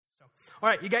All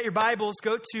right, you got your Bibles.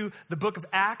 Go to the book of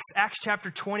Acts, Acts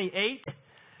chapter 28.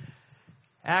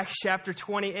 Acts chapter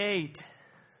 28.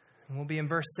 And we'll be in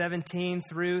verse 17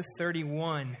 through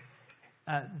 31.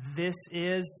 This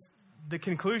is the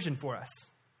conclusion for us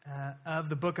of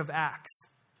the book of Acts.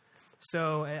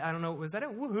 So, I don't know, was that a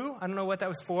woohoo? I don't know what that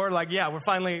was for. We're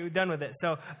finally done with it.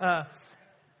 So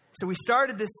we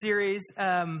started this series,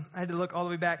 I had to look all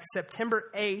the way back, September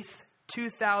 8th,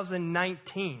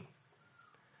 2019.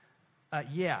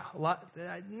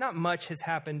 Not much has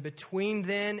happened between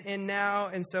then and now,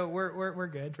 and so we're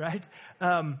good, right?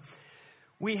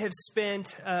 We have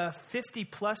spent 50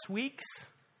 plus weeks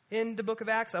in the book of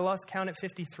Acts. I lost count at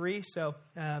 53, so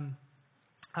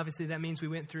obviously that means we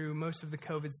went through most of the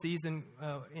COVID season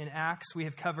in Acts. We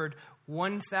have covered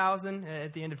 1,000.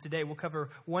 At the end of today, we'll cover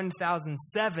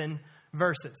 1,007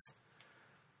 verses.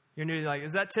 You're new, like,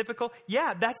 is that typical?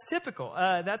 Yeah, that's typical.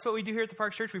 That's what we do here at the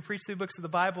Park Church. We preach through books of the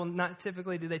Bible. Not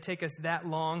typically do they take us that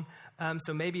long.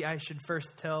 So maybe I should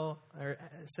first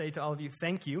say to all of you,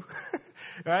 thank you.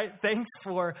 Right? Thanks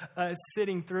for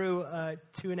sitting through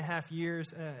 2.5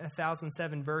 years,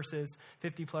 1,007 verses,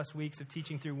 50 plus weeks of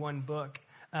teaching through one book.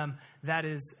 That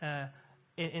is,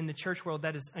 in the church world,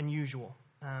 that is unusual.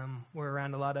 We're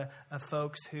around a lot of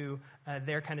folks who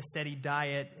their kind of steady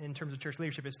diet in terms of church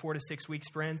leadership is 4 to 6 week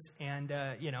sprints. And,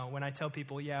 when I tell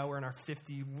people, we're in our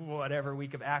 50 whatever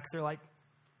week of Acts, they're like,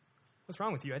 what's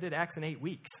wrong with you? I did Acts in 8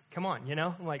 weeks. Come on,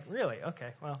 I'm like, really? Okay,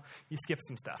 well, you skipped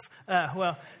some stuff.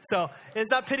 So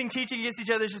it's not pitting teaching against each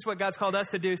other. It's just what God's called us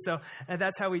to do. So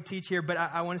that's how we teach here. But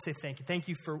I want to say thank you. Thank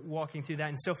you for walking through that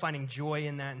and still finding joy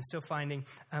in that and still finding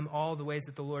all the ways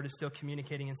that the Lord is still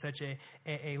communicating in such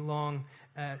a long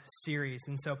series.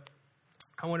 And so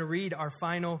I want to read our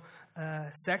final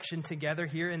section together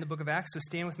here in the book of Acts. So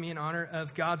stand with me in honor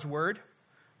of God's word.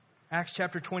 Acts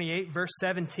chapter 28, verse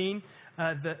 17.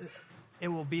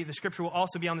 The scripture will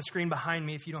also be on the screen behind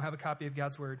me if you don't have a copy of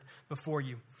God's word before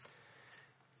you.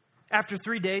 After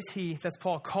 3 days, that's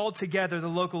Paul, called together the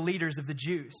local leaders of the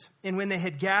Jews. And when they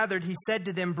had gathered, he said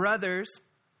to them, "Brothers,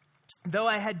 though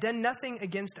I had done nothing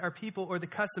against our people or the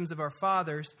customs of our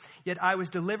fathers, yet I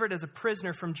was delivered as a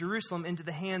prisoner from Jerusalem into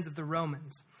the hands of the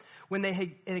Romans. When they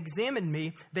had examined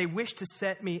me, they wished to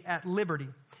set me at liberty,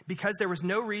 because there was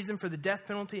no reason for the death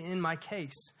penalty in my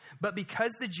case. But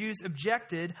because the Jews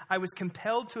objected, I was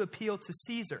compelled to appeal to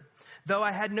Caesar, though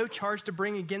I had no charge to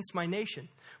bring against my nation.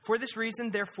 For this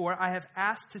reason, therefore, I have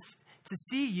asked to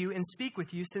see you and speak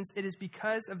with you, since it is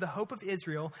because of the hope of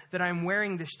Israel that I am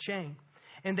wearing this chain."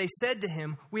 And they said to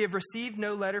him, "We have received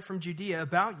no letter from Judea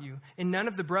about you, and none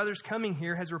of the brothers coming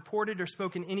here has reported or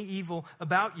spoken any evil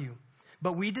about you.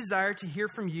 But we desire to hear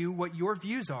from you what your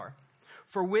views are.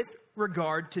 For with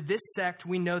regard to this sect,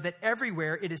 we know that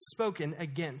everywhere it is spoken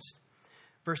against."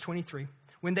 Verse 23,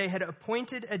 when they had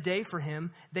appointed a day for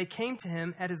him, they came to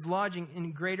him at his lodging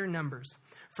in greater numbers.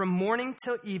 From morning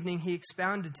till evening, he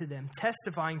expounded to them,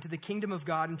 testifying to the kingdom of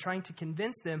God and trying to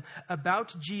convince them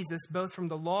about Jesus, both from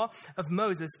the law of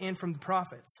Moses and from the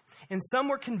prophets. And some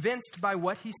were convinced by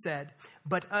what he said,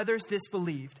 but others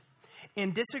disbelieved.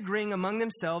 And disagreeing among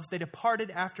themselves, they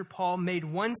departed after Paul made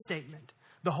one statement.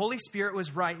 "The Holy Spirit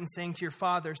was right in saying to your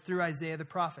fathers through Isaiah the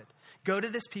prophet, 'Go to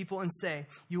this people and say,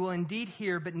 you will indeed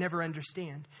hear but never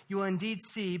understand. You will indeed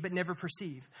see but never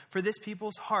perceive. For this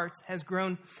people's hearts has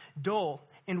grown dull,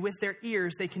 and with their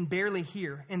ears they can barely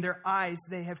hear, and their eyes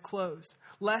they have closed,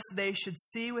 lest they should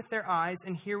see with their eyes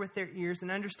and hear with their ears and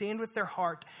understand with their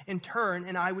heart and turn,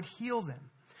 and I would heal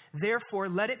them. Therefore,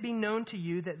 let it be known to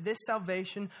you that this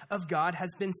salvation of God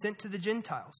has been sent to the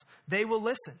Gentiles. They will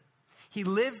listen.' He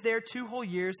lived there 2 whole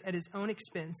years at his own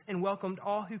expense and welcomed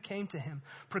all who came to him,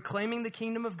 proclaiming the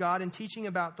kingdom of God and teaching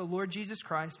about the Lord Jesus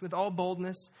Christ with all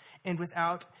boldness and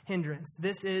without hindrance."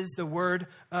 This is the word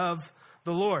of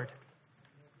the Lord.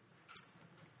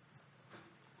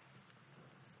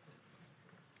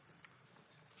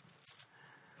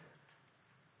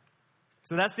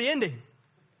 So that's the ending.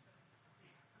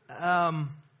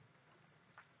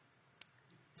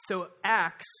 So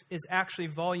Acts is actually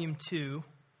volume 2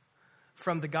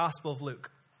 from the Gospel of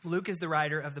Luke. Luke is the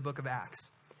writer of the book of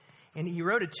Acts. And he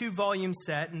wrote a 2-volume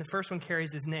set, and the first one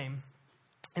carries his name.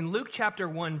 In Luke chapter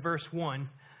 1, verse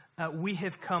 1, we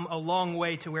have come a long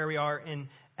way to where we are in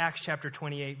Acts chapter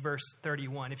 28, verse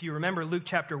 31. If you remember Luke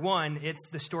chapter 1, it's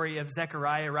the story of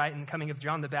Zechariah, right, and the coming of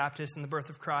John the Baptist and the birth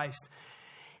of Christ.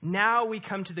 Now we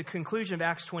come to the conclusion of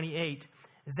Acts 28.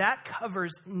 That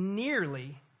covers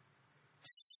nearly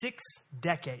 6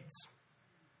 decades.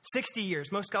 60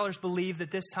 years. Most scholars believe that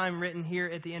this time written here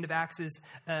at the end of Acts is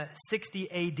 60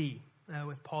 AD,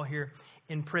 with Paul here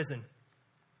in prison.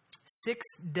 6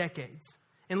 decades.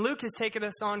 And Luke has taken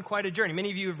us on quite a journey. Many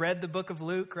of you have read the book of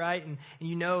Luke, right? And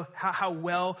you know how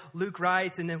well Luke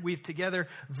writes. And then we've together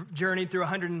journeyed through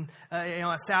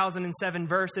 1,007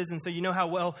 verses. And so you know how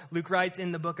well Luke writes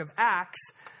in the book of Acts.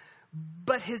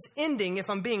 But his ending, if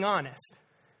I'm being honest,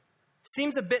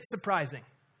 seems a bit surprising.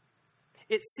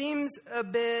 It seems a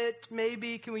bit,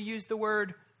 maybe, can we use the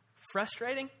word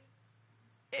frustrating?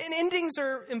 And endings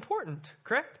are important,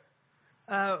 correct?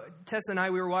 Tessa and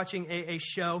I, we were watching a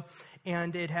show,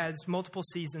 and it has multiple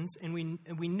seasons, and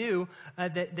we knew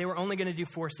that they were only going to do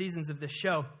 4 seasons of this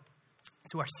show.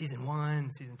 So we watched season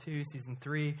 1, season 2, season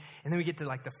 3, and then we get to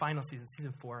like the final season,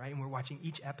 season 4, right? And we're watching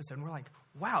each episode, and we're like,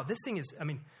 wow, this thing is,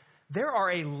 there are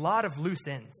a lot of loose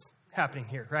ends happening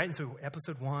here, right? And so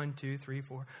episode 1, 2, 3,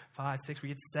 4, 5, 6, we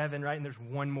get to 7, right? And there's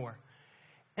one more.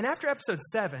 And after episode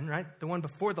 7, right, the one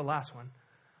before the last one,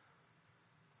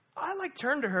 I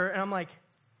turned to her and I'm like,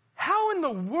 how in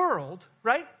the world,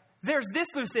 right? There's this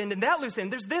loose end and that loose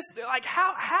end. There's this,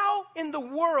 how in the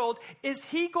world is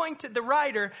the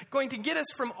writer going to get us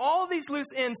from all these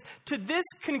loose ends to this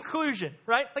conclusion,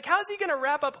 right? How is he going to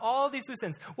wrap up all these loose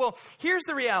ends? Well, here's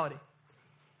the reality.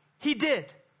 He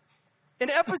did. In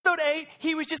episode 8,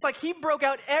 he was just he broke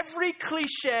out every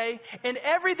cliche, and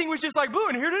everything was just boom,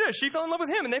 and here it is. She fell in love with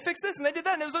him, and they fixed this, and they did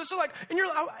that. And it was just and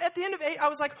at the end of 8, I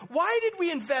was like, why did we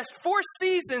invest 4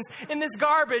 seasons in this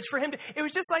garbage for him to, it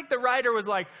was just the writer was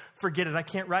like, forget it, I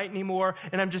can't write anymore,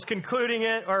 and I'm just concluding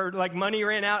it, or money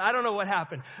ran out. I don't know what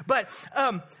happened. But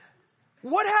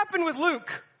what happened with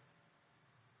Luke?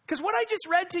 Because what I just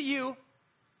read to you,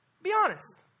 be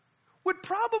honest, would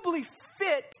probably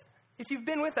fit, if you've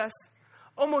been with us,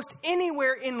 almost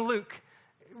anywhere in Luke,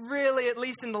 really at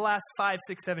least in the last 5,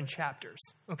 6, 7 chapters,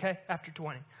 okay, after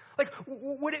 20.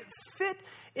 Would it fit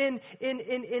in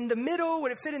the middle?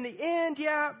 Would it fit in the end?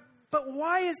 Yeah, but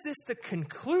why is this the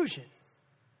conclusion?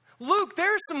 Luke,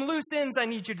 there's some loose ends I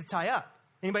need you to tie up.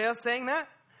 Anybody else saying that?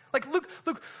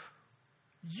 Luke,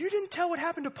 you didn't tell what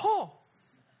happened to Paul.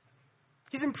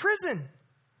 He's in prison.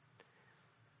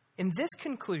 In this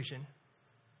conclusion,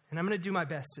 and I'm going to do my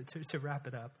best to wrap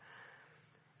it up,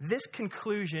 this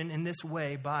conclusion in this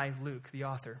way by Luke, the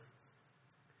author,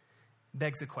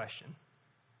 begs a question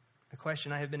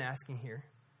I have been asking here.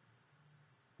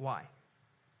 Why?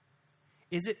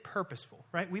 Is it purposeful,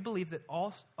 right? We believe that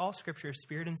all Scripture is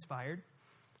Spirit-inspired,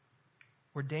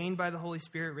 ordained by the Holy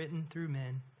Spirit, written through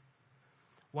men.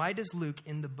 Why does Luke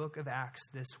in the book of Acts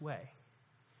this way?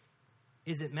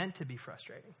 Is it meant to be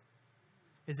frustrating?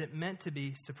 Is it meant to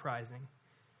be surprising?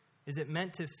 Is it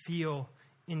meant to feel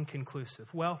inconclusive?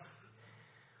 Well,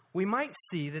 we might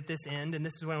see that this end, and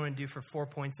this is what I want to do for 4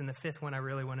 points, and the 5th one I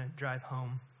really want to drive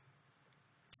home.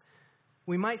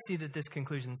 We might see that this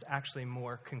conclusion is actually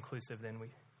more conclusive than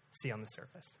we see on the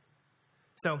surface.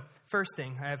 So, first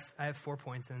thing, I have 4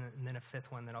 points and then a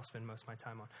 5th one that I'll spend most of my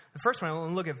time on. The first one, I want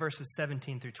to look at verses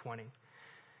 17 through 20.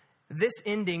 This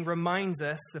ending reminds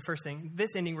us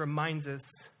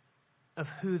of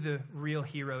who the real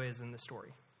hero is in the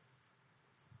story.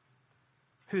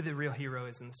 Who the real hero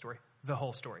is in the story. The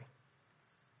whole story.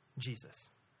 Jesus.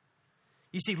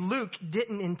 You see, Luke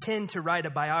didn't intend to write a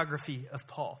biography of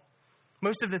Paul.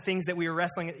 Most of the things that we were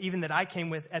wrestling at, even that I came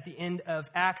with at the end of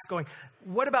Acts going,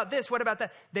 what about this? What about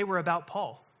that? They were about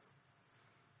Paul.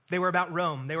 They were about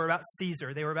Rome. They were about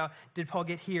Caesar. They were about, did Paul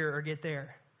get here or get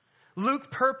there?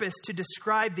 Luke purposed to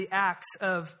describe the acts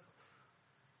of,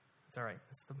 it's all right,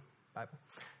 it's the Bible.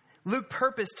 Luke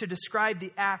purposed to describe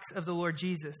the acts of the Lord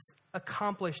Jesus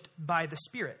accomplished by the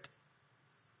Spirit.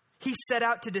 He set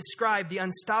out to describe the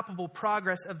unstoppable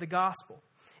progress of the gospel.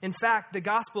 In fact, the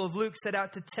Gospel of Luke set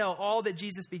out to tell all that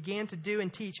Jesus began to do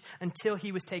and teach until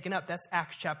he was taken up. That's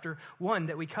Acts chapter 1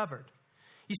 that we covered.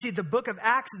 You see, the book of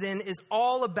Acts then is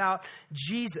all about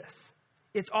Jesus.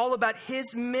 It's all about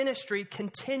his ministry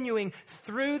continuing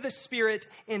through the Spirit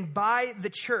and by the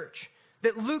church.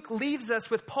 That Luke leaves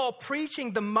us with Paul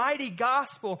preaching the mighty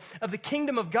gospel of the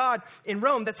kingdom of God in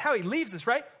Rome. That's how he leaves us,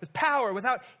 right? With power,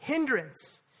 without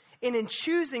hindrance. And in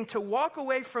choosing to walk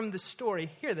away from the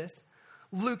story, hear this,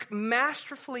 Luke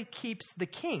masterfully keeps the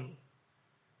king,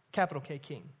 capital K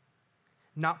king,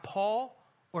 not Paul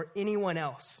or anyone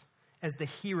else, as the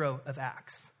hero of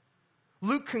Acts.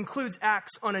 Luke concludes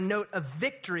Acts on a note of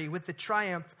victory with the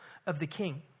triumph of the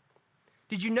king.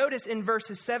 Did you notice in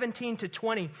verses 17 to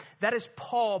 20, that is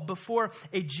Paul before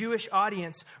a Jewish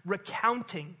audience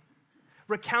recounting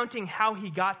how he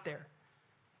got there.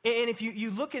 And if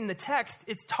you look in the text,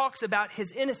 it talks about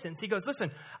his innocence. He goes, listen,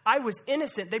 I was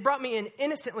innocent. They brought me in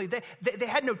innocently. They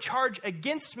had no charge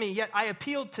against me, yet I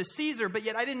appealed to Caesar, but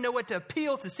yet I didn't know what to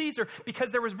appeal to Caesar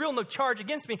because there was no charge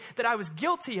against me that I was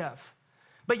guilty of.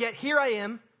 but yet here I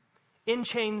am in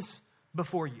chains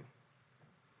before you.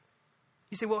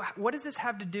 You say, well, what does this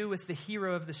have to do with the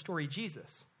hero of the story,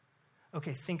 Jesus?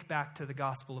 Okay, think back to the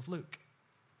Gospel of Luke.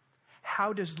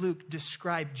 How does Luke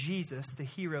describe Jesus, the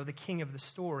hero, the king of the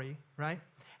story, right?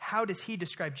 How does he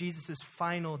describe Jesus'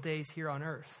 final days here on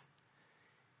earth?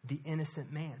 The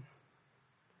innocent man.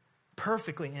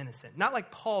 Perfectly innocent. Not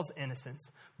like Paul's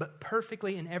innocence, but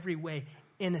perfectly in every way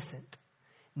innocent.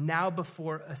 Now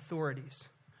before authorities,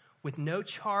 with no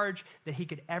charge that he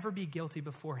could ever be guilty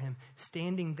before him,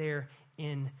 standing there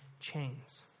in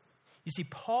chains. You see,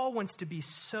 Paul wants to be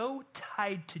so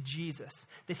tied to Jesus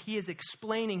that he is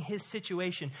explaining his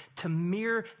situation to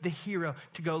mirror the hero,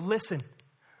 to go, listen,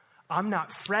 I'm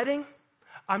not fretting.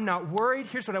 I'm not worried.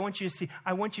 Here's what I want you to see.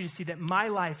 I want you to see that my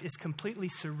life is completely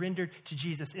surrendered to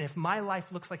Jesus. And if my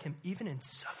life looks like him, even in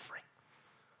suffering,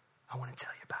 I want to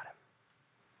tell you about him.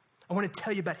 I want to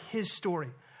tell you about his story.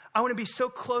 I want to be so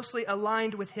closely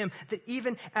aligned with him that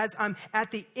even as I'm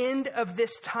at the end of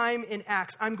this time in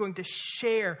Acts, I'm going to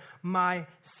share my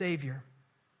Savior.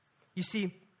 You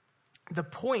see, the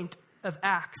point of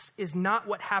Acts is not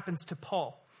what happens to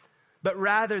Paul, but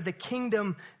rather the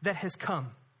kingdom that has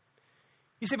come.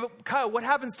 You say, but Kyle, what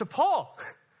happens to Paul?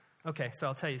 Okay, so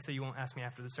I'll tell you so you won't ask me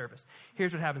after the service.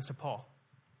 Here's what happens to Paul.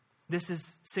 This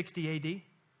is 60 AD.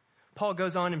 Paul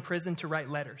goes on in prison to write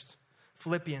letters.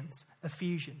 Philippians,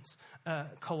 Ephesians,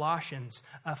 Colossians,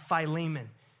 Philemon.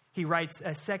 He writes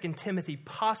 2 Timothy,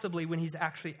 possibly when he's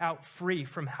actually out free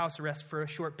from house arrest for a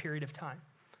short period of time.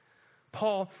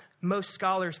 Paul, most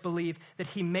scholars believe that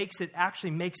he actually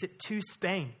makes it to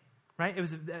Spain, right? It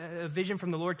was a vision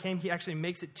from the Lord came. He actually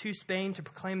makes it to Spain to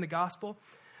proclaim the gospel.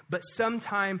 But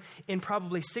sometime in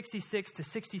probably 66 to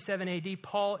 67 AD,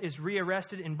 Paul is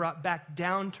rearrested and brought back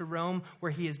down to Rome,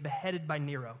 where he is beheaded by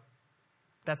Nero.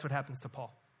 That's what happens to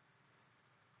Paul.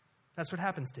 That's what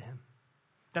happens to him.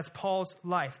 That's Paul's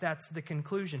life. That's the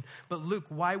conclusion. But Luke,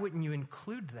 why wouldn't you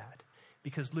include that?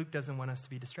 Because Luke doesn't want us to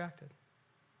be distracted.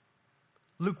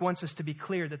 Luke wants us to be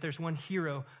clear that there's one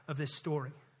hero of this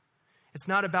story. It's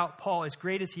not about Paul, as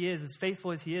great as he is, as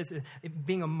faithful as he is,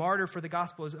 being a martyr for the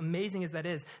gospel, as amazing as that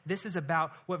is. This is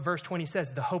about what verse 20 says,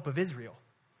 the hope of Israel,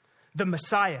 the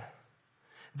Messiah,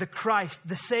 the Christ,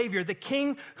 the Savior, the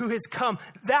King who has come.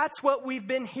 That's what we've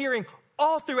been hearing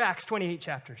all through Acts 28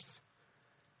 chapters.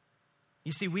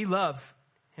 You see, we love,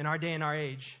 in our day and our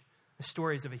age, the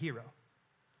stories of a hero,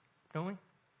 don't we?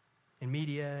 In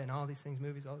media and all these things,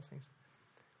 movies, all these things.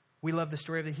 We love the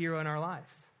story of the hero in our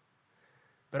lives.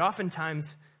 But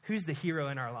oftentimes, who's the hero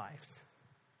in our lives?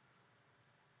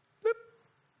 Boop.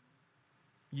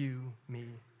 You, me.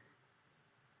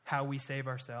 How we save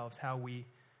ourselves, how we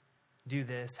do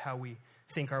this, how we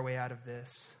think our way out of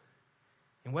this.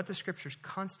 And what the scriptures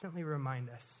constantly remind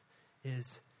us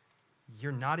is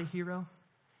you're not a hero,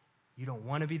 you don't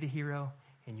want to be the hero,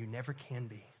 and you never can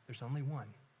be. There's only one,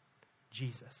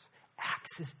 Jesus.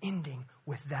 Acts is ending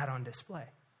with that on display.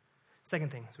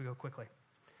 Second thing, as we go quickly.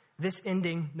 This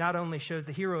ending not only shows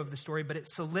the hero of the story, but it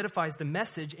solidifies the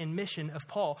message and mission of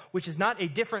Paul, which is not a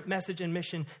different message and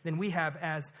mission than we have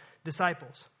as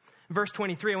disciples. In verse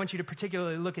 23, I want you to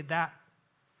particularly look at that.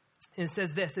 And it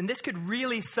says this, and this could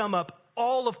really sum up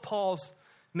all of Paul's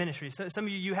ministry. So some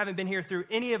of you haven't been here through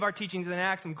any of our teachings in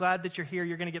Acts. I'm glad that you're here.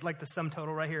 You're going to get like the sum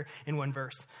total right here in one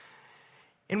verse.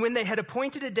 And when they had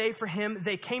appointed a day for him,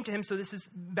 they came to him. So this is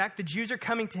back, the Jews are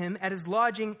coming to him at his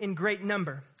lodging in great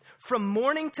number. From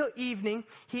morning till evening,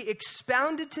 he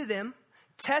expounded to them,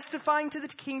 testifying to the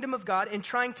kingdom of God and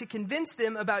trying to convince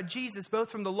them about Jesus,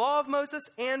 both from the law of Moses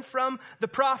and from the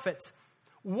prophets.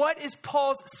 What is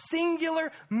Paul's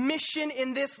singular mission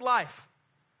in this life?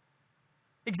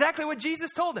 Exactly what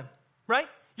Jesus told him, right?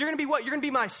 You're going to be what? You're going to be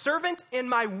my servant and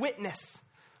my witness.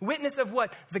 Witness of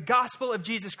what? The gospel of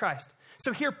Jesus Christ.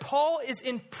 So here Paul is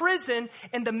in prison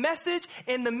and the message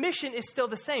and the mission is still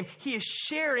the same. He is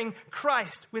sharing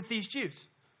Christ with these Jews.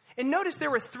 And notice there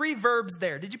were 3 verbs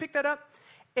there. Did you pick that up?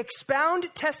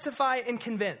 Expound, testify, and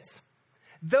convince.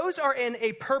 Those are in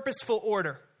a purposeful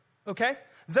order, okay?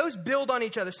 Those build on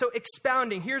each other. So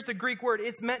expounding, here's the Greek word.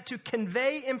 It's meant to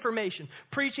convey information,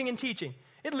 preaching and teaching.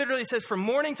 It literally says from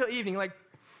morning till evening, like,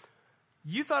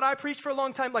 you thought I preached for a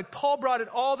long time? Like Paul brought it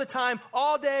all the time,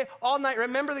 all day, all night.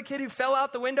 Remember the kid who fell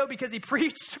out the window because he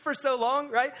preached for so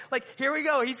long, right? Like, here we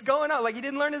go. He's going on. Like, he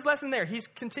didn't learn his lesson there. He's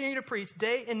continuing to preach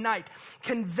day and night,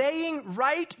 conveying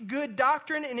right, good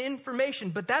doctrine and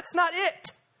information. But that's not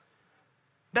it.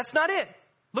 That's not it.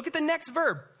 Look at the next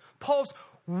verb. Paul's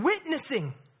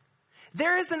witnessing.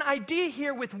 There is an idea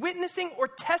here with witnessing or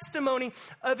testimony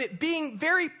of it being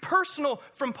very personal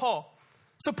from Paul.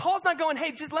 So Paul's not going,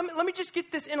 hey, just let me just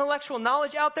get this intellectual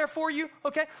knowledge out there for you,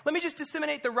 okay? Let me just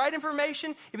disseminate the right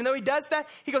information. Even though he does that,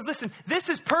 he goes, listen, this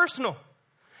is personal.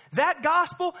 That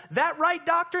gospel, that right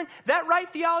doctrine, that right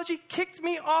theology kicked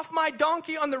me off my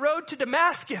donkey on the road to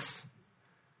Damascus.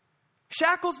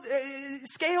 Shackles,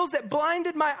 scales that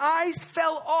blinded my eyes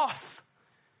fell off.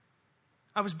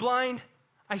 I was blind,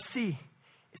 I see.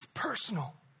 It's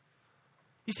personal.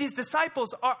 You see, as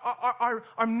disciples,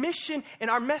 our mission and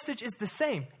our message is the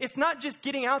same. It's not just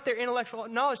getting out there intellectual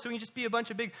knowledge so we can just be a bunch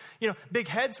of big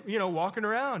heads, walking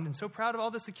around and so proud of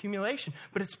all this accumulation.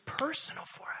 But it's personal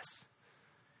for us.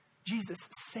 Jesus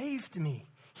saved me.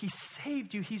 He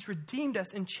saved you. He's redeemed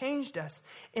us and changed us.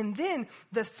 And then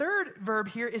the third verb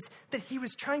here is that he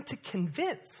was trying to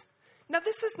convince. Now,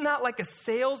 this is not like a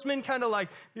salesman kind of like,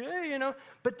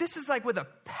 but this is like with a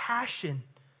passion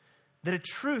that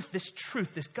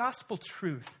this gospel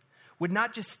truth would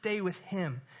not just stay with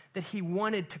him, that he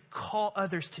wanted to call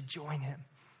others to join him,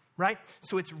 right?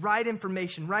 So it's right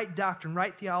information, right doctrine,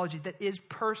 right theology that is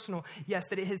personal. Yes,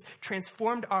 that it has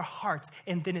transformed our hearts.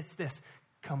 And then it's this,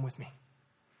 come with me.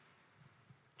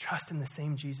 Trust in the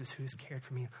same Jesus who has cared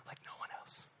for me like no one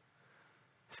else.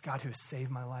 This God who has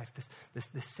saved my life,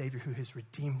 this Savior who has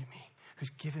redeemed me, who's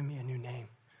given me a new name.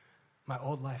 My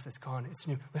old life that's gone, it's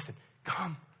new. Listen,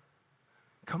 come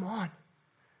on.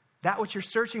 That what you're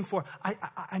searching for,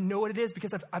 I know what it is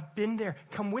because I've been there.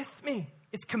 Come with me.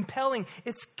 It's compelling.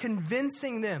 It's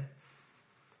convincing them.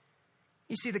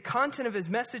 You see, the content of his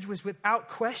message was without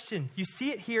question. You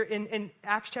see it here in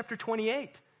Acts chapter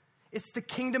 28. It's the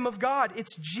kingdom of God.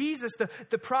 It's Jesus,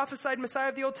 the prophesied Messiah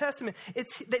of the Old Testament.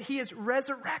 It's that he is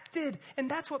resurrected. And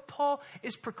that's what Paul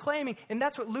is proclaiming. And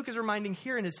that's what Luke is reminding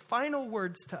here in his final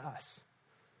words to us.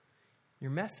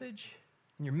 Your message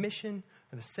and your mission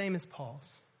are the same as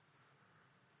Paul's.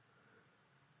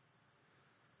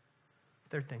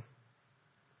 Third thing.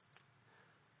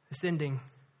 This ending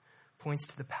points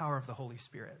to the power of the Holy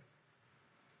Spirit.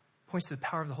 Points to the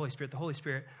power of the Holy Spirit. The Holy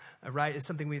Spirit, right, is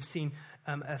something we've seen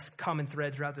a common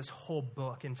thread throughout this whole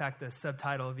book. In fact, the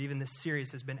subtitle of even this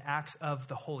series has been Acts of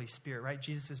the Holy Spirit, right?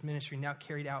 Jesus' ministry now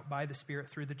carried out by the Spirit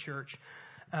through the church.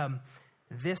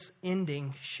 This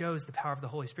ending shows the power of the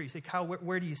Holy Spirit. You say, Kyle,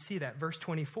 where do you see that? Verse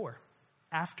 24.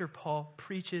 After Paul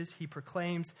preaches, he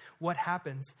proclaims, what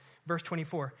happens? Verse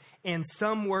 24. And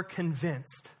some were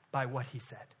convinced by what he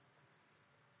said.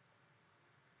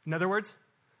 In other words,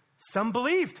 some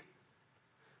believed.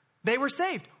 They were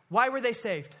saved. Why were they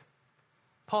saved?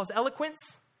 Paul's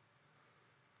eloquence?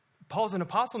 Paul's an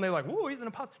apostle, and they're like, whoa, he's an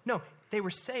apostle. No, they were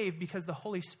saved because the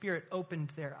Holy Spirit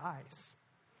opened their eyes.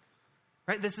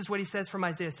 Right? This is what he says from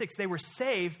Isaiah 6. They were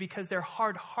saved because their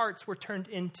hard hearts were turned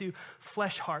into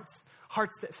flesh hearts.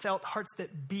 Hearts that felt, hearts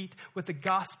that beat with the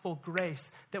gospel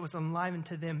grace that was enlivened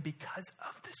to them because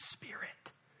of the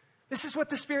Spirit. This is what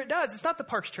the Spirit does. It's not the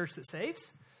Parks Church that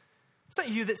saves. It's not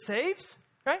you that saves,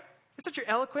 right? It's not your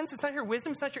eloquence. It's not your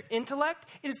wisdom. It's not your intellect.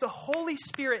 It is the Holy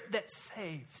Spirit that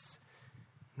saves.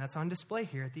 And that's on display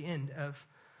here at the end of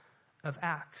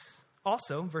Acts.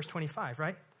 Also, verse 25,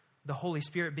 right? The Holy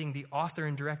Spirit being the author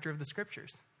and director of the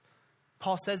Scriptures.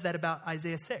 Paul says that about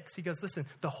Isaiah 6. He goes, listen,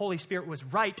 the Holy Spirit was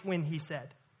right when he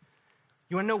said.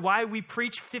 You want to know why we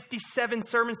preach 57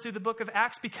 sermons through the book of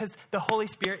Acts? Because the Holy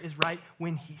Spirit is right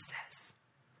when he says.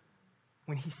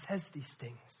 When he says these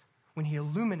things. When he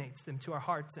illuminates them to our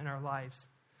hearts and our lives.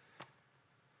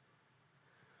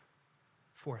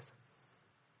 Fourth,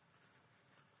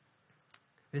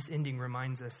 this ending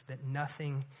reminds us that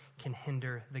nothing can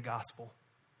hinder the gospel.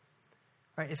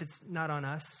 Right? If it's not on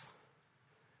us,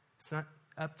 it's not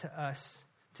up to us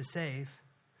to save,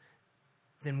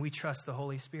 then we trust the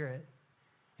Holy Spirit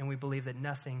and we believe that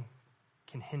nothing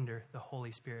can hinder the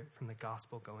Holy Spirit from the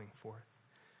gospel going forth.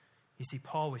 You see,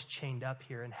 Paul was chained up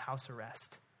here in house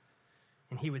arrest.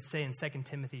 And he would say in 2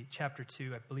 Timothy chapter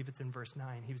 2, I believe it's in verse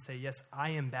 9, he would say, yes, I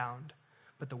am bound,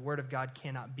 but the word of God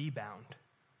cannot be bound.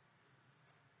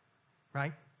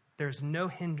 Right? There's no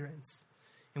hindrance.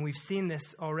 And we've seen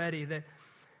this already, that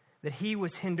he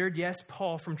was hindered, yes,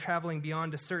 Paul, from traveling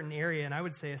beyond a certain area, and I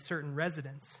would say a certain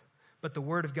residence, but the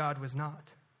word of God was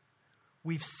not.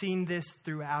 We've seen this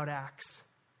throughout Acts.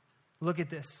 Look at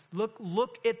this.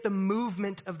 Look at the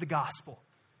movement of the gospel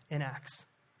in Acts.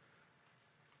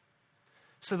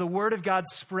 So the word of God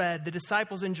spread. The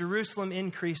disciples in Jerusalem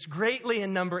increased greatly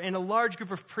in number, and a large group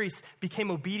of priests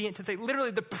became obedient to faith. Literally,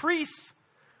 the priests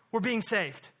were being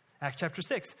saved. Acts chapter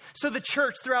 6. So the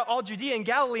church throughout all Judea and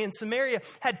Galilee and Samaria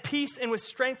had peace and was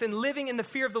strengthened, living in the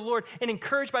fear of the Lord and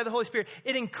encouraged by the Holy Spirit.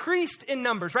 It increased in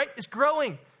numbers, right? It's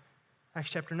growing.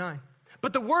 Acts chapter 9.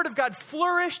 But the word of God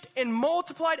flourished and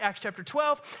multiplied, Acts chapter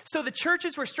 12. So the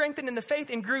churches were strengthened in the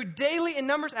faith and grew daily in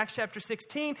numbers, Acts chapter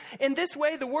 16. In this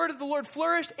way, the word of the Lord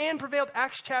flourished and prevailed,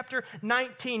 Acts chapter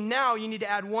 19. Now you need to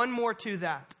add one more to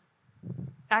that.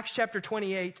 Acts chapter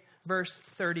 28, verse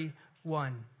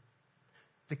 31.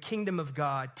 The kingdom of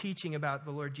God, teaching about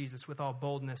the Lord Jesus with all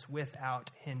boldness, without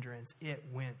hindrance. It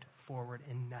went forward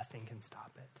and nothing can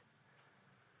stop it.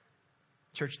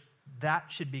 Church, that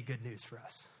should be good news for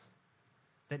us.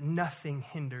 That nothing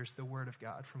hinders the word of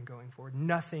God from going forward.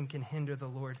 Nothing can hinder the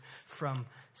Lord from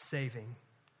saving.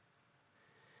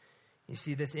 You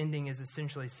see, this ending is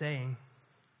essentially saying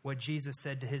what Jesus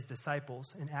said to his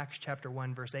disciples in Acts chapter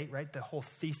 1, verse 8, right? The whole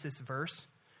thesis verse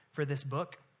for this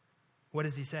book. What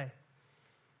does he say?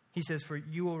 He says, for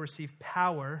you will receive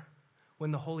power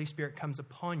when the Holy Spirit comes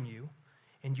upon you,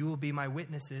 and you will be my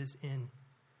witnesses in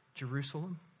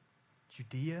Jerusalem,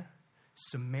 Judea,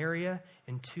 Samaria,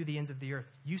 and to the ends of the earth.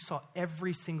 You saw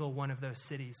every single one of those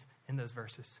cities in those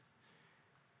verses.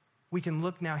 We can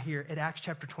look now here at Acts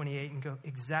chapter 28 and go,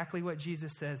 exactly what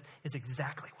Jesus says is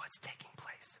exactly what's taking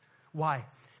place. Why?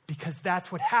 Because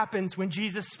that's what happens when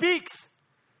Jesus speaks.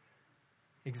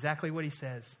 Exactly what he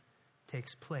says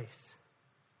takes place.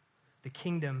 The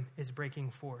kingdom is breaking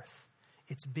forth.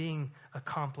 It's being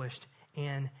accomplished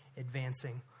and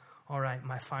advancing. All right,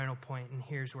 my final point, and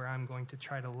here's where I'm going to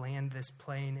try to land this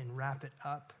plane and wrap it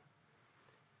up.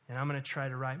 And I'm going to try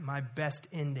to write my best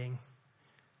ending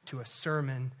to a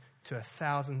sermon to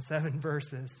 1,007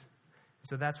 verses.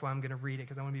 So that's why I'm going to read it,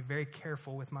 because I want to be very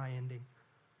careful with my ending.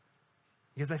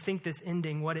 Because I think this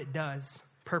ending, what it does,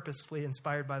 purposefully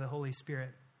inspired by the Holy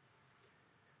Spirit,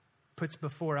 puts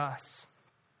before us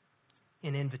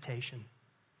an invitation.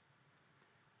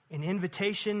 An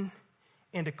invitation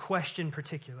and a question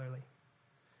particularly.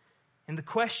 And the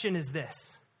question is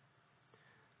this: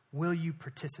 will you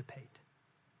participate?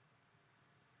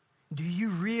 Do you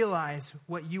realize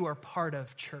what you are part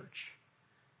of, church,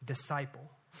 disciple,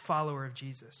 follower of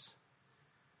Jesus?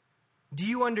 Do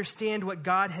you understand what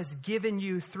God has given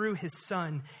you through his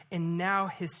Son and now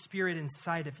his Spirit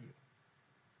inside of you?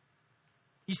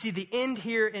 You see, the end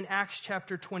here in Acts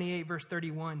chapter 28, verse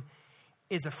 31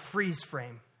 is a freeze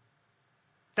frame.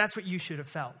 That's what you should have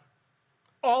felt.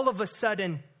 All of a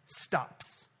sudden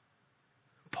stops.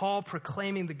 Paul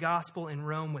proclaiming the gospel in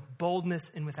Rome with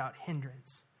boldness and without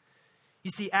hindrance.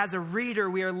 You see, as a reader,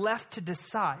 we are left to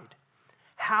decide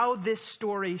how this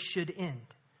story should end.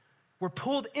 We're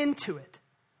pulled into it,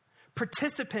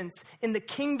 participants in the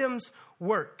kingdom's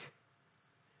work.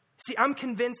 See, I'm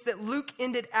convinced that Luke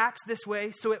ended Acts this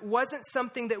way so it wasn't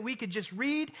something that we could just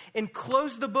read and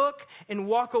close the book and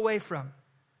walk away from.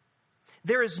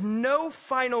 There is no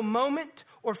final moment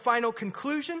or final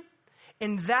conclusion,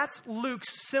 and that's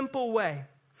Luke's simple way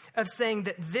of saying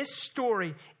that this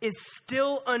story is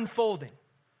still unfolding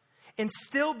and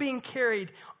still being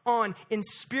carried on in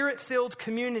spirit-filled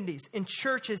communities, in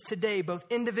churches today, both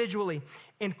individually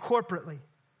and corporately.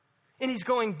 And he's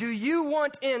going, do you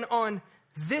want in on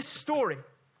this story?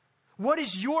 What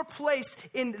is your place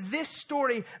in this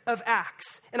story of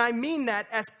Acts? And I mean that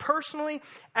as personally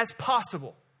as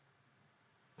possible.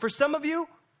 For some of you,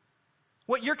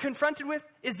 what you're confronted with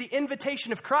is the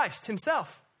invitation of Christ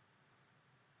himself.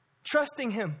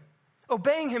 Trusting him,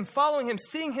 obeying him, following him,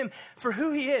 seeing him for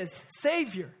who he is,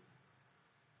 Savior.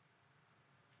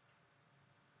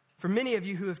 For many of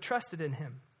you who have trusted in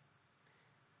him,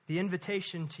 the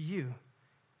invitation to you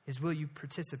is, will you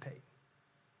participate?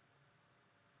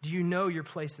 Do you know your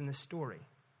place in this story?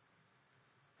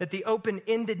 That the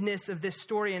open-endedness of this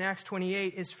story in Acts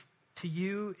 28 is to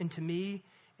you and to me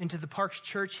and to the Parks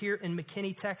Church here in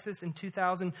McKinney, Texas in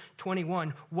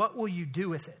 2021. What will you do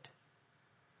with it?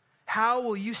 How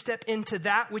will you step into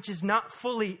that which is not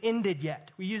fully ended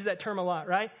yet? We use that term a lot,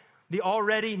 right? The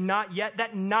already not yet.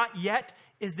 That not yet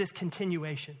is this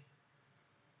continuation.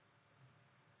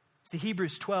 See,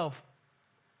 Hebrews 12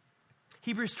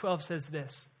 says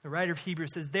this. The writer of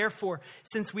Hebrews says, therefore,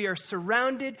 since we are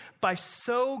surrounded by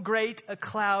so great a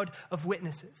cloud of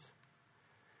witnesses.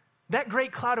 That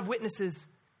great cloud of witnesses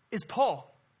is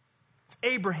Paul,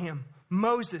 Abraham,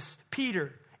 Moses,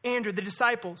 Peter, Andrew, the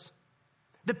disciples,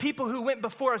 the people who went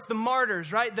before us, the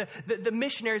martyrs, right? The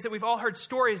missionaries that we've all heard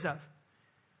stories of.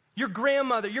 Your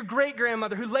grandmother, your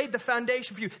great-grandmother who laid the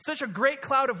foundation for you. Such a great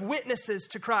cloud of witnesses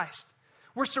to Christ.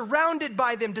 We're surrounded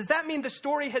by them. Does that mean the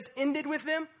story has ended with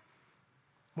them?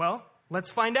 Well,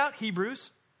 let's find out,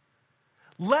 Hebrews.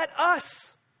 Let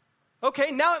us.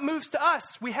 Okay, now it moves to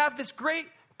us. We have this great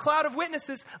cloud of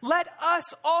witnesses, let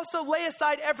us also lay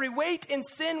aside every weight and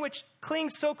sin which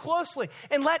clings so closely.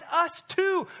 And let us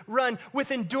too run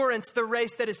with endurance the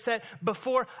race that is set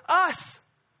before us.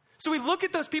 So we look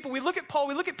at those people, we look at Paul,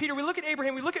 we look at Peter, we look at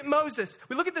Abraham, we look at Moses,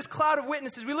 we look at this cloud of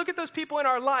witnesses, we look at those people in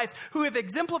our lives who have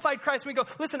exemplified Christ, and we go,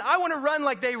 listen, I want to run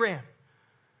like they ran.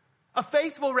 A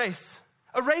faithful race,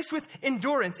 a race with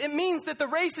endurance. It means that the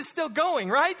race is still going,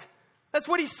 right? That's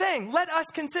what he's saying. Let us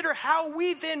consider how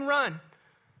we then run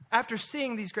after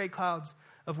seeing these great clouds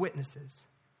of witnesses.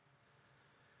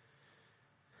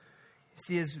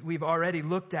 See, as we've already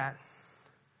looked at,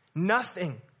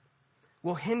 nothing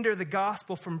will hinder the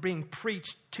gospel from being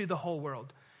preached to the whole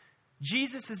world.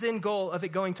 Jesus' end goal of it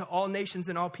going to all nations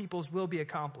and all peoples will be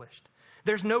accomplished.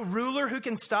 There's no ruler who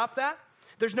can stop that.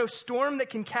 There's no storm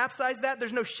that can capsize that.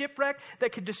 There's no shipwreck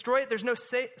that could destroy it. There's no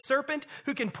serpent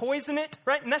who can poison it,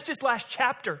 right? And that's just last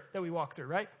chapter that we walked through,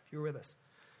 right? If you were with us.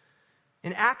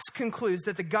 And Acts concludes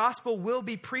that the gospel will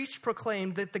be preached,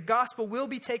 proclaimed, that the gospel will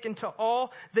be taken to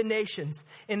all the nations.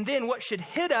 And then what should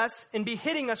hit us and be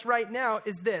hitting us right now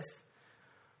is this.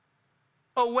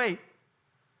 Oh, wait,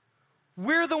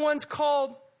 we're the ones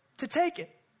called to take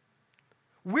it.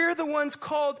 We're the ones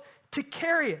called to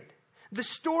carry it. The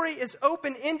story is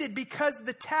open-ended because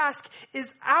the task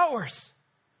is ours.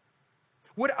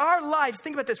 Would our lives,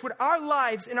 think about this, would our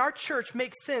lives in our church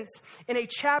make sense in a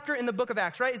chapter in the book of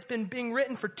Acts, right? It's been being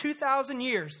written for 2,000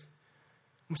 years.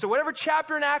 So whatever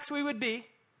chapter in Acts we would be,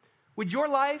 would your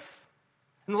life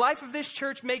and the life of this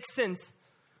church make sense?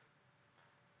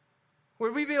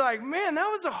 Would we be like, man, that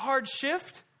was a hard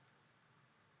shift?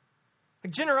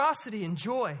 Like generosity and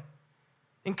joy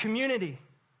and community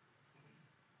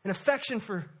and affection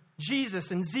for Jesus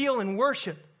and zeal and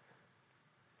worship.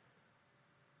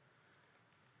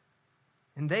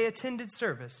 And they attended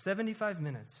service 75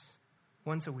 minutes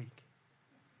once a week.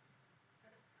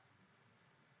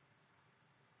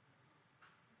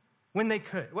 When they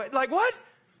could. What? Like what?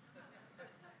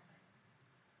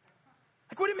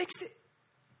 Like would it make sense?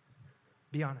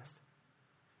 Be honest.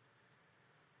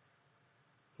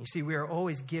 You see, we are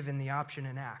always given the option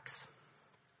in Acts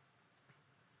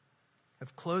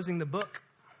of closing the book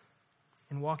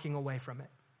and walking away from it.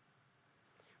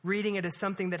 Reading it as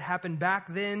something that happened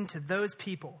back then to those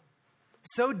people,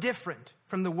 so different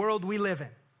from the world we live in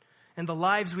and the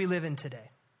lives we live in today.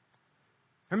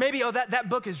 Or maybe, that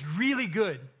book is really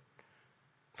good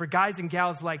for guys and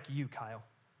gals like you, Kyle.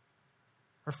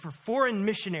 Or for foreign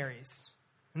missionaries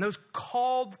and those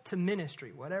called to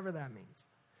ministry, whatever that means.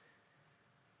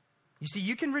 You see,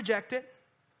 you can reject it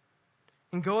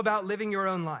and go about living your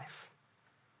own life.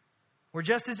 Or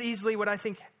just as easily, what I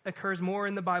think occurs more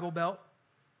in the Bible Belt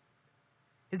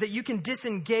is that you can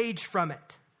disengage from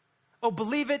it. Oh,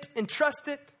 believe it and trust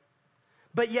it,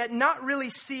 but yet not really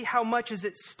see how much is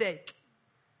at stake.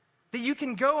 That you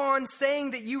can go on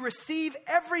saying that you receive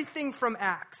everything from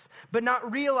Acts, but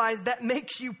not realize that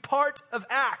makes you part of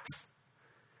Acts.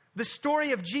 The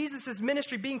story of Jesus'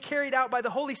 ministry being carried out by the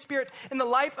Holy Spirit in the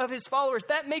life of his followers,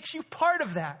 that makes you part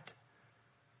of that.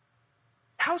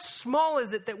 How small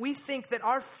is it that we think that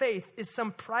our faith is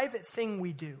some private thing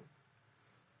we do?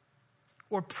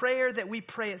 Or prayer that we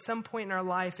pray at some point in our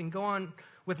life and go on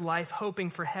with life hoping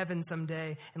for heaven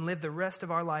someday and live the rest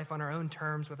of our life on our own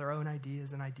terms with our own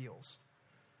ideas and ideals.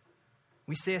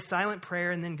 We say a silent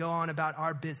prayer and then go on about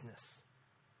our business.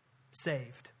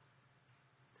 Saved.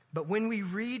 But when we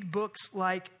read books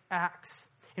like Acts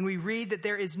and we read that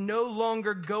there is no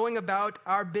longer going about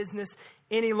our business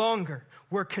any longer,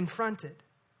 we're confronted.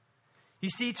 You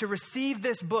see, to receive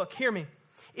this book, hear me,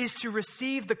 is to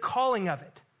receive the calling of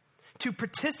it, to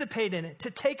participate in it, to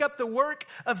take up the work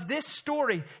of this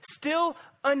story, still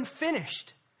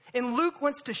unfinished. And Luke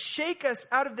wants to shake us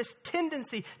out of this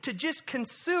tendency to just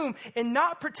consume and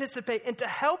not participate, and to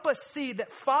help us see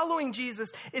that following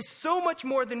Jesus is so much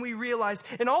more than we realized.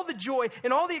 And all the joy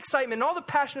and all the excitement and all the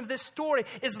passion of this story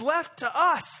is left to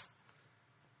us,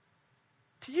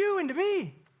 to you and to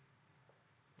me.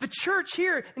 The church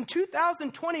here in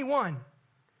 2021,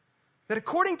 that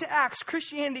according to Acts,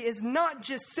 Christianity is not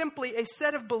just simply a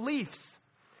set of beliefs.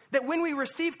 That when we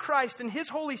receive Christ and his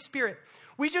Holy Spirit,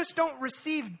 we just don't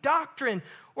receive doctrine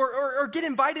or get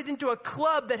invited into a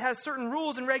club that has certain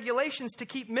rules and regulations to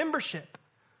keep membership.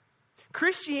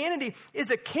 Christianity is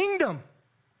a kingdom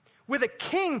with a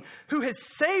king who has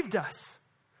saved us,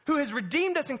 who has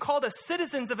redeemed us and called us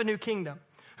citizens of a new kingdom,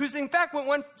 who's in fact went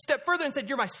one step further and said,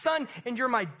 you're my son and you're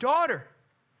my daughter.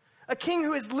 A king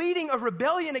who is leading a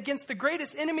rebellion against the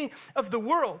greatest enemy of the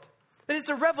world. That it's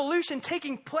a revolution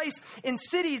taking place in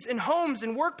cities and homes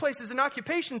and workplaces and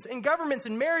occupations and governments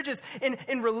and marriages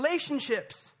and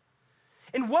relationships.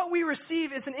 And what we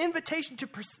receive is an invitation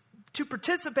to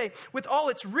participate with all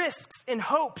its risks and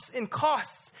hopes and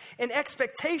costs and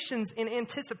expectations and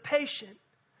anticipation.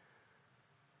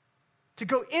 To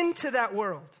go into that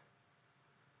world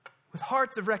with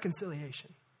hearts of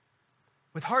reconciliation,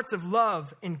 with hearts of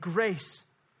love and grace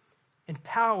and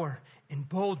power and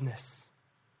boldness.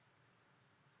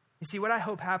 You see, what I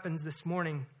hope happens this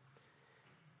morning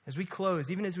as we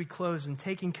close, even as we close in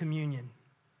taking communion,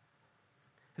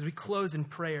 as we close in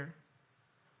prayer,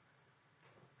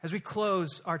 as we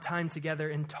close our time together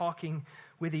in talking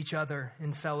with each other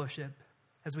in fellowship,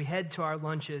 as we head to our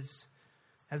lunches,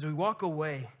 as we walk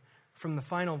away from the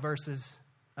final verses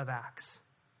of Acts,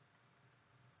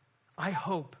 I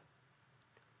hope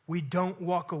we don't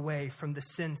walk away from the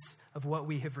sense of what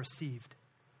we have received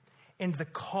and the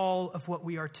call of what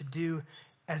we are to do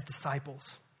as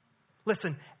disciples.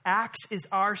 Listen, Acts is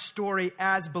our story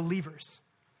as believers,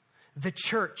 the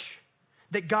church,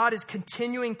 that God is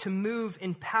continuing to move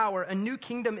in power. A new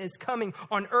kingdom is coming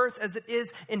on earth as it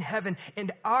is in heaven.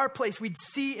 And our place, we'd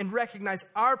see and recognize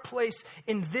our place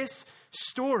in this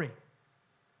story.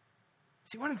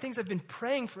 See, one of the things I've been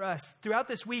praying for us throughout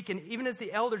this week, and even as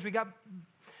the elders, we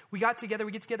get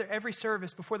together every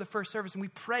service before the first service, and we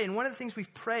pray. And one of the things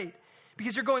we've prayed,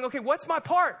 because you're going, okay, what's my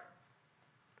part?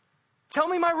 Tell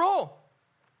me my role.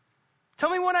 Tell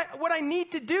me what I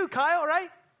need to do, Kyle, right?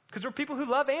 Because we're people who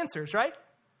love answers, right?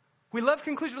 We love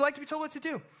conclusions. We like to be told what to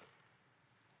do.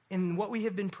 And what we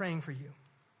have been praying for you,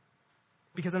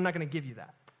 because I'm not going to give you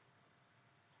that.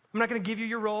 I'm not going to give you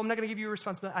your role. I'm not going to give you your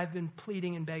responsibility. I've been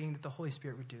pleading and begging that the Holy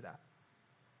Spirit would do that.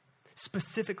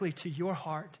 Specifically to your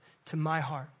heart, to my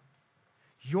heart.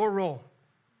 Your role,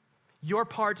 your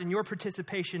part, and your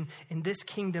participation in this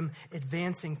kingdom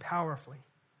advancing powerfully.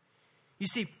 You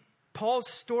see, Paul's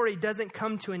story doesn't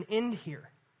come to an end here.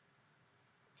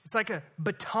 It's like a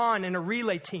baton in a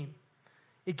relay team.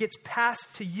 It gets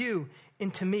passed to you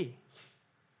and to me.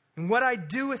 And what I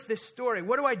do with this story,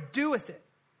 what do I do with it?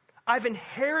 I've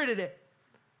inherited it.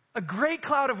 A great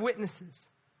cloud of witnesses.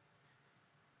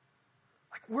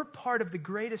 Like, we're part of the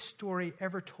greatest story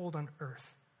ever told on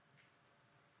earth.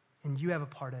 And you have a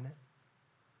part in it.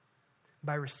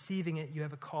 By receiving it, you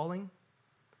have a calling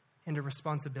and a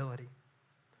responsibility.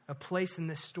 A place in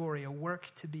this story, a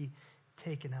work to be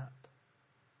taken up.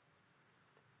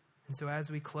 And so as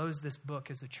we close this book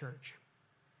as a church,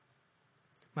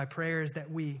 my prayer is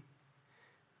that we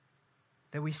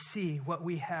see what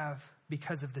we have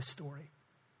because of this story.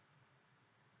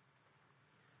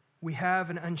 We have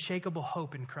an unshakable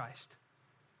hope in Christ.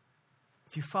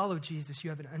 If you follow Jesus, you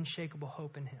have an unshakable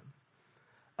hope in him.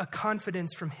 A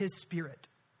confidence from his Spirit.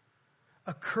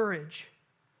 A courage,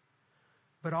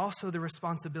 but also the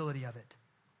responsibility of it.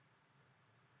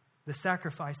 The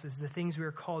sacrifices, the things we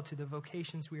are called to, the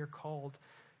vocations we are called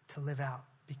to live out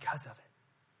because of it.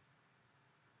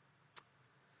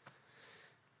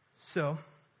 So,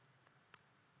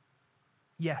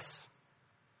 yes,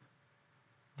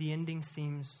 the ending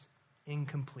seems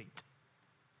incomplete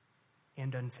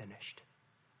and unfinished.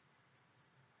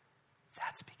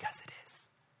 That's because it is.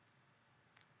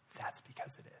 That's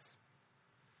because it is.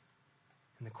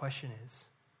 And the question is,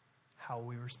 how will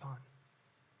we respond?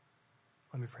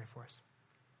 Let me pray for us.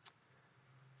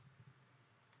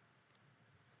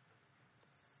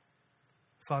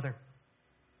 Father,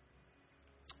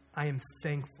 I am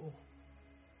thankful,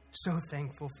 so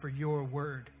thankful for your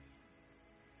word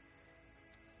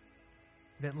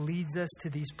that leads us to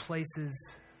these places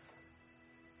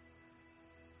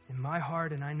in my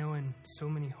heart, and I know in so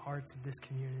many hearts of this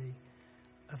community,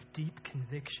 of deep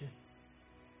conviction.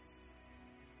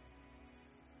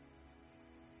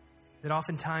 That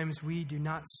oftentimes we do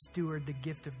not steward the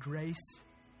gift of grace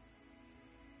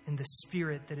and the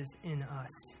Spirit that is in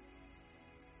us.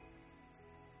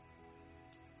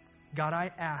 God,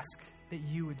 I ask that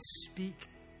you would speak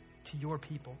to your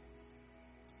people,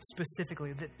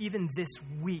 specifically, that even this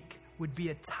week would be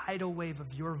a tidal wave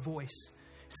of your voice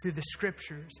through the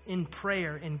scriptures, in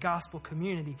prayer, in gospel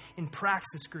community, in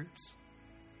praxis groups.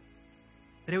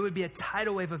 That it would be a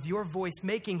tidal wave of your voice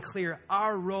making clear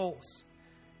our roles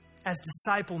as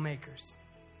disciple makers,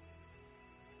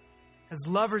 as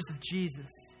lovers of Jesus,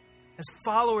 as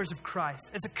followers of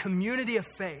Christ, as a community of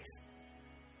faith.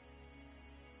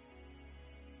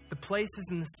 The places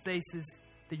and the spaces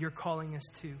that you're calling us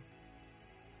to.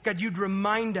 God, you'd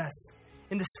remind us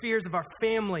in the spheres of our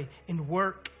family, in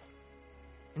work,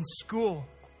 in school,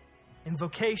 in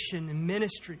vocation, in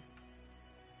ministry.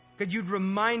 God, you'd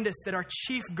remind us that our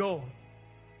chief goal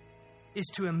is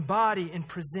to embody and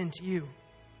present you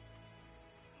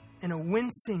in a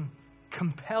wincing,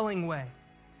 compelling way,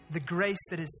 the grace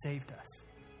that has saved us.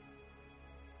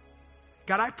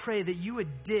 God, I pray that you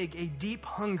would dig a deep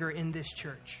hunger in this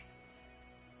church.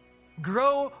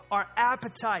 Grow our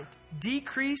appetite.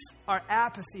 Decrease our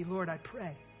apathy, Lord, I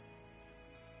pray.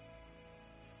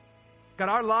 God,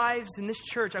 our lives in this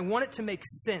church, I want it to make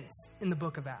sense in the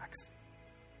book of Acts.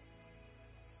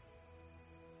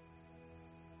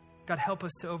 God, help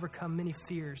us to overcome many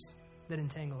fears that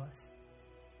entangle us.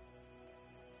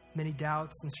 Many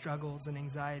doubts and struggles and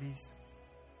anxieties.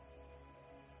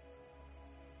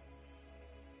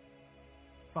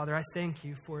 Father, I thank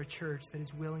you for a church that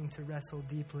is willing to wrestle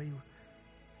deeply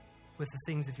with the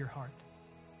things of your heart.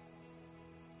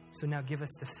 So now give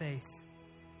us the faith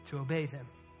to obey them.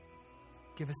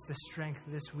 Give us the strength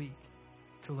this week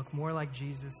to look more like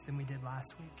Jesus than we did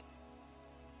last week.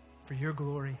 For your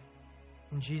glory.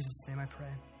 In Jesus' name I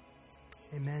pray.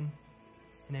 Amen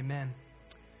and amen.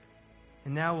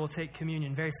 And now we'll take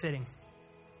communion. Very fitting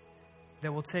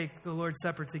that we'll take the Lord's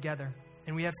Supper together.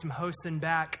 And we have some hosts in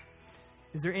back.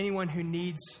 Is there anyone who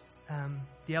needs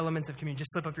the elements of communion?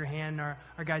 Just slip up your hand. Our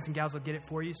guys and gals will get it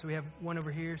for you. So we have one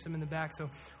over here, some in the back. So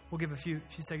we'll give a few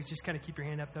seconds. Just kind of keep your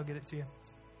hand up. They'll get it to you.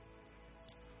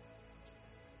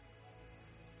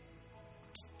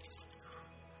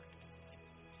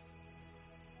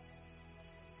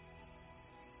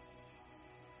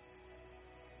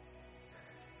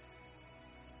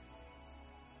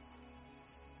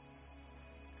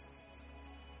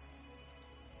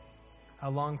 I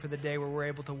long for the day where we're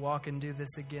able to walk and do this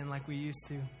again like we used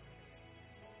to.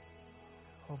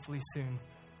 Hopefully soon.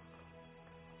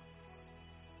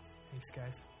 Thanks,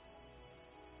 guys.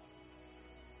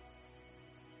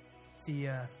 The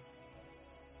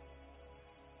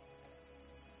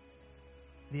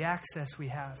access we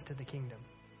have to the kingdom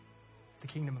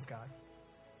of God,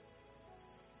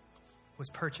 was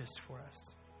purchased for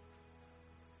us.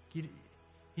 You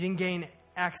didn't gain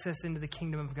access into the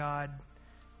kingdom of God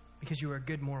because you were a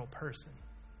good moral person.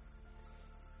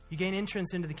 You gain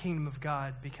entrance into the kingdom of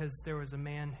God because there was a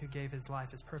man who gave his life,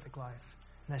 his perfect life.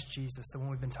 And that's Jesus, the one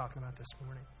we've been talking about this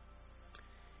morning.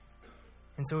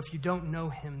 And so if you don't know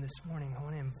him this morning, I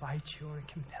want to invite you, I want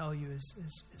to compel you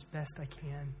as best I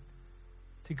can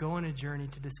to go on a journey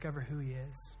to discover who he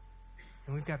is.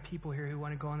 And we've got people here who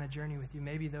want to go on that journey with you.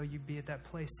 Maybe though you'd be at that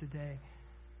place today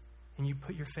and you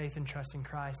put your faith and trust in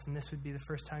Christ, and this would be the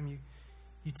first time you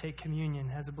take communion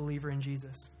as a believer in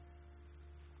Jesus.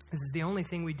 This is the only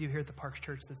thing we do here at the Parks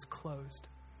Church that's closed.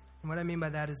 And what I mean by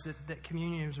that is that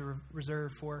communion is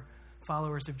reserved for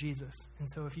followers of Jesus. And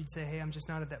so if you'd say, hey, I'm just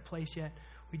not at that place yet,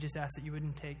 we just ask that you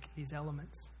wouldn't take these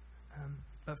elements.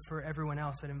 But for everyone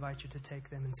else, I'd invite you to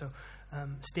take them. And so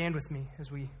stand with me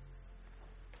as we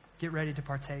get ready to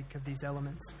partake of these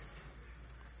elements.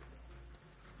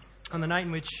 On the night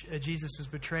in which Jesus was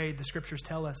betrayed, the scriptures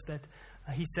tell us that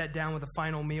he sat down with a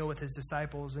final meal with his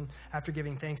disciples, and after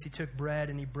giving thanks, he took bread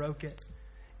and he broke it.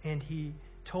 And he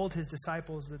told his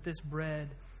disciples that this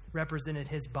bread represented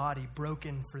his body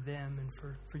broken for them and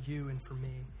for you and for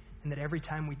me. And that every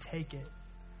time we take it,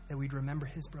 that we'd remember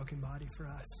his broken body for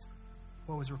us,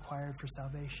 what was required for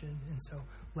salvation. And so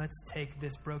let's take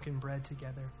this broken bread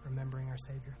together, remembering our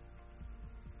Savior.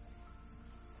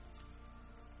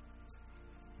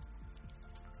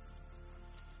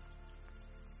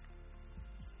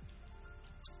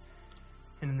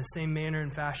 And in the same manner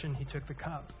and fashion, he took the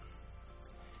cup.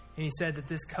 And he said that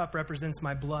this cup represents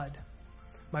my blood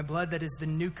that is the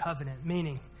new covenant,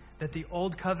 meaning that the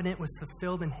old covenant was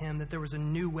fulfilled in him, that there was a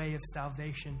new way of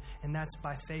salvation, and that's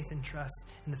by faith and trust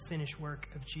in the finished work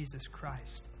of Jesus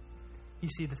Christ. You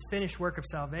see, the finished work of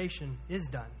salvation is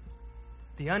done.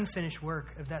 The unfinished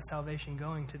work of that salvation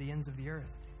going to the ends of the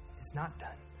earth is not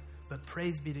done. But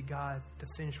praise be to God, the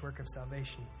finished work of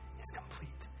salvation is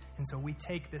complete. And so we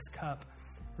take this cup,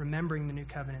 remembering the new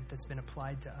covenant that's been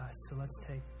applied to us. So let's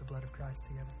take the blood of Christ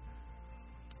together.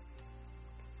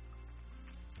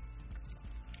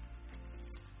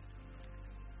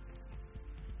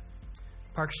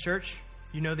 Parks Church,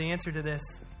 you know the answer to this.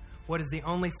 What is the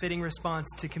only fitting response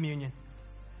to communion?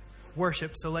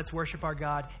 Worship. So let's worship our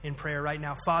God in prayer right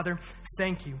now. Father,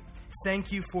 thank you.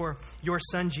 Thank you for your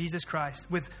Son, Jesus Christ.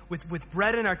 With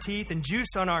bread in our teeth and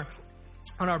juice on our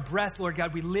breath, Lord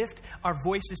God, we lift our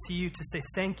voices to you to say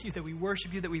thank you, that we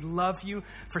worship you, that we love you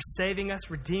for saving us,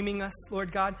 redeeming us,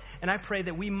 Lord God. And I pray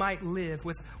that we might live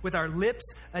with our lips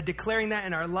declaring that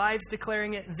and our lives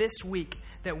declaring it this week,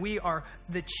 that we are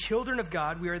the children of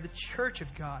God, we are the church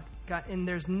of God, God, and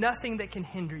there's nothing that can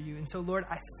hinder you. And so, Lord,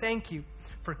 I thank you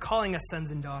for calling us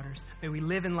sons and daughters. May we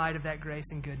live in light of that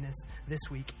grace and goodness this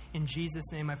week. In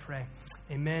Jesus' name I pray.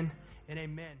 Amen and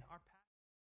amen.